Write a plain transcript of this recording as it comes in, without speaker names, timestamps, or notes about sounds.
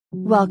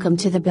Welcome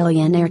to the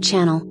Billionaire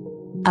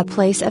Channel. A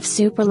place of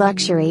super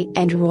luxury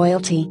and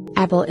royalty.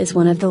 Apple is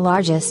one of the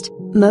largest,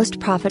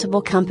 most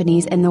profitable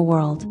companies in the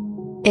world.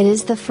 It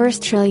is the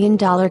first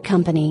trillion-dollar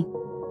company.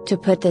 To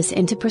put this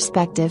into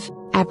perspective,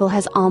 Apple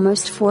has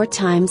almost 4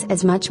 times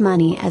as much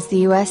money as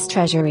the US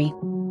Treasury.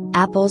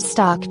 Apple's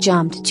stock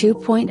jumped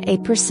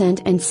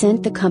 2.8% and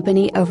sent the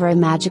company over a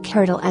magic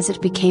hurdle as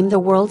it became the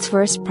world's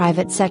first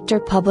private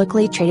sector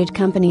publicly traded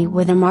company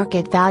with a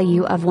market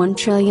value of $1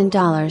 trillion.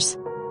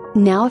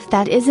 Now, if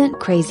that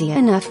isn't crazy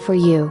enough for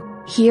you,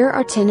 here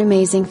are 10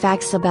 amazing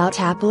facts about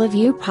Apple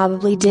you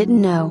probably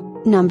didn't know.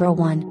 Number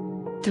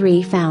 1.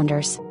 3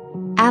 founders.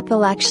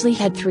 Apple actually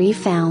had 3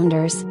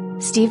 founders: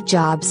 Steve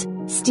Jobs,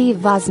 Steve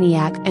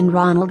Wozniak, and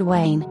Ronald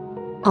Wayne.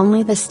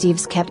 Only the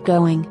Steves kept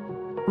going.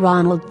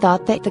 Ronald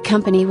thought that the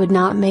company would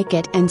not make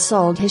it and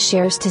sold his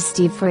shares to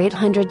Steve for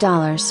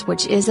 $800,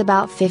 which is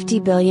about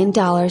 $50 billion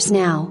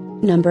now.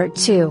 Number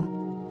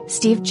 2.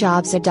 Steve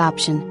Jobs'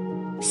 adoption.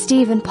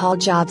 Stephen Paul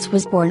Jobs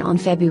was born on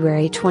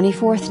February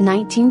 24,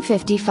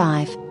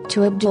 1955,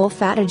 to Abdul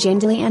Fattah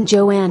Jindali and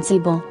Joanne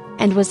Siebel,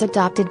 and was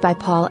adopted by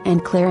Paul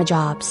and Clara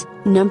Jobs.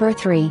 Number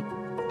 3.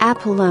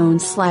 Apple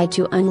loans slide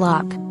to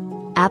unlock.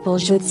 Apple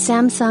sued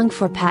Samsung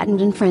for patent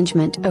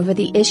infringement over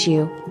the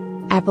issue.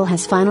 Apple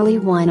has finally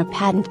won a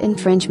patent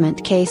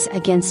infringement case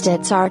against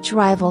its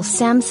arch-rival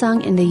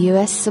Samsung in the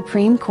US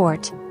Supreme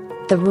Court.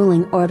 The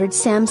ruling ordered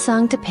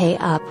Samsung to pay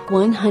up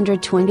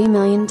 $120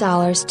 million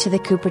to the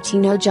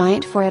Cupertino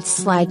giant for its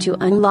slide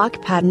to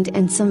unlock patent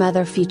and some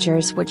other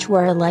features which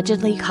were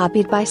allegedly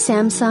copied by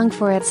Samsung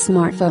for its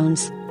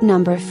smartphones.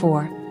 Number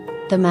 4.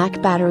 The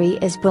Mac battery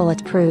is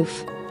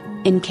bulletproof.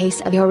 In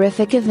case of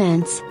horrific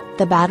events,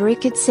 the battery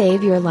could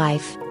save your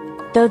life.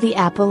 Though the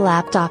Apple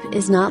laptop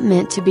is not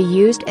meant to be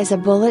used as a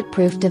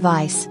bulletproof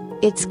device,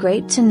 it's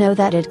great to know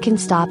that it can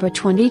stop a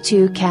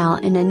 .22 cal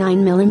in a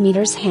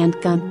 9mm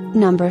handgun.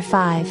 Number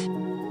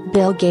 5.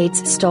 Bill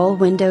Gates stole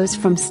Windows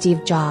from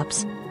Steve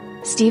Jobs.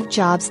 Steve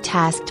Jobs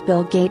tasked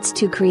Bill Gates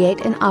to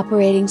create an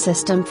operating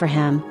system for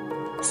him.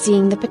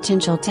 Seeing the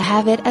potential to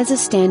have it as a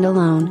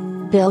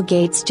standalone, Bill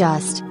Gates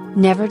just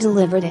never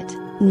delivered it.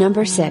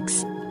 Number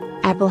 6.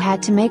 Apple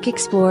had to make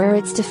Explorer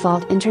its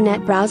default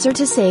internet browser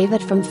to save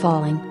it from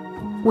falling.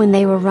 When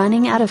they were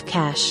running out of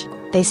cash,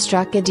 they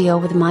struck a deal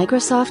with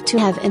Microsoft to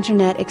have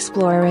Internet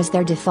Explorer as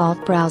their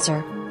default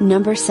browser.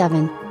 Number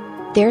 7.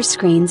 Their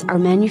screens are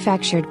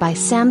manufactured by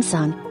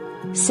Samsung.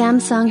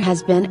 Samsung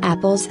has been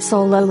Apple's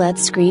sole OLED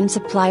screen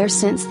supplier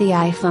since the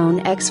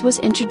iPhone X was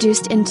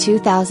introduced in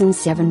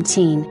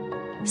 2017.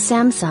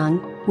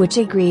 Samsung, which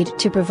agreed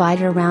to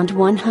provide around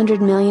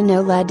 100 million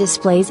OLED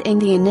displays in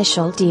the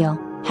initial deal,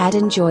 had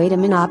enjoyed a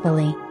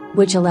monopoly,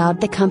 which allowed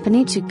the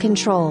company to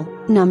control.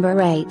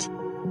 Number 8.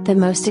 The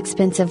most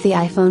expensive, the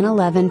iPhone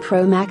 11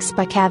 Pro Max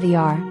by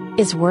Caviar,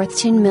 is worth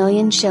 10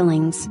 million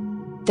shillings.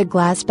 The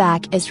glass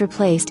back is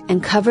replaced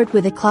and covered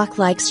with a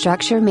clock-like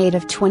structure made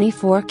of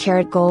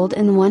 24-karat gold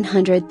and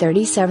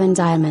 137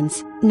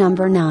 diamonds.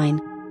 Number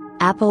 9.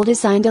 Apple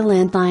designed a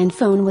landline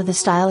phone with a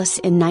stylus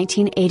in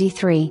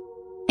 1983.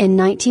 In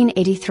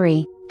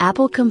 1983,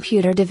 Apple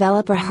computer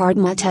developer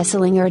Hardma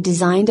Tesselinger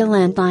designed a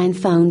landline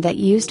phone that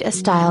used a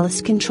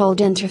stylus-controlled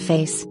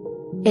interface.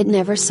 It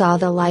never saw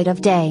the light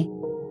of day.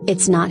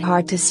 It's not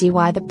hard to see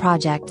why the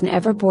project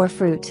never bore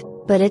fruit,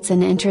 but it's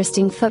an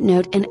interesting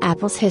footnote in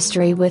Apple's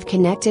history with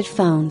connected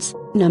phones.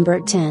 Number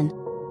 10.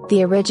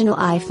 The original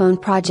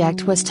iPhone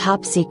project was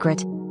top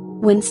secret.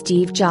 When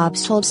Steve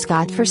Jobs told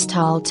Scott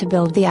Forstall to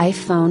build the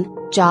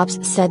iPhone, Jobs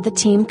said the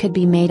team could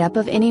be made up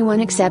of anyone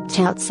except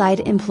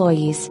outside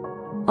employees.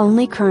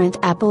 Only current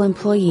Apple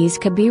employees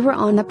could be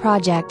on the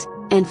project,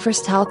 and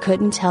Forstall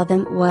couldn't tell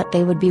them what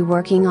they would be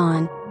working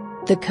on.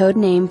 The code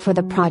name for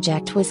the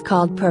project was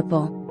called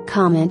Purple.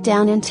 Comment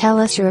down and tell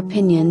us your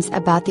opinions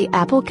about the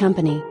Apple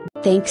company.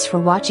 Thanks for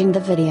watching the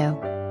video.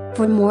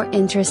 For more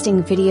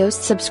interesting videos,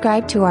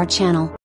 subscribe to our channel.